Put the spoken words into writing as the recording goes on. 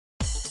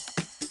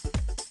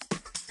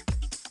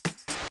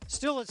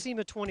Still at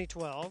SEMA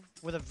 2012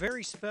 with a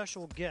very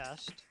special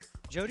guest,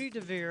 Jody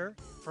DeVere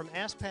from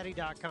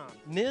AskPatty.com.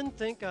 Men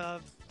think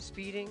of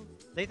speeding,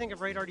 they think of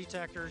radar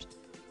detectors,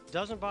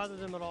 doesn't bother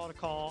them at all to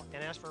call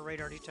and ask for a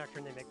radar detector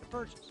and they make the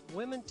purchase.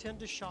 Women tend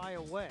to shy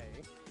away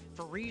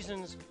for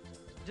reasons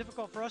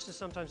difficult for us to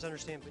sometimes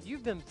understand, but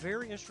you've been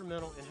very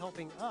instrumental in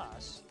helping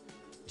us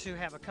to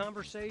have a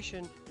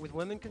conversation with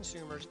women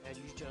consumers, as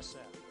you just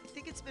said. I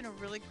think it's been a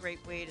really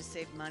great way to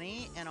save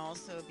money and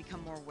also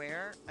become more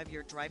aware of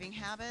your driving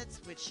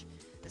habits, which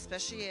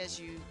especially as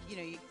you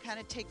kind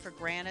of take for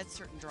granted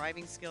certain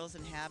driving skills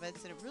and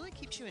habits, and it really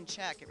keeps you in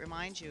check. It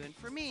reminds you. And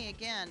for me,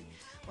 again,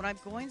 when I'm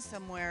going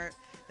somewhere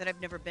that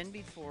I've never been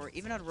before,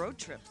 even on a road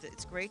trip,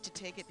 it's great to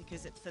take it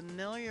because it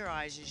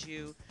familiarizes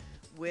you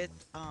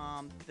with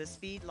the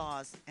speed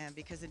laws, and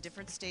because in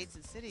different states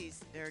and cities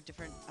there are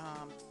different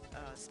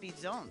speed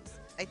zones.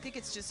 I think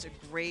it's just a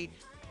great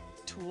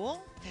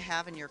tool to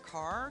have in your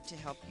car to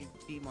help you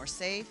be more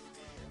safe,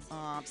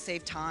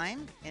 save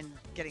time in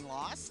getting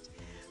lost.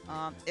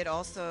 It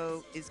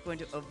also is going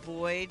to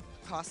avoid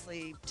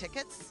costly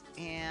tickets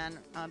and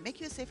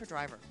make you a safer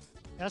driver.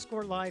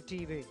 ESCORT Live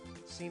TV,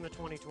 SEMA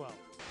 2012.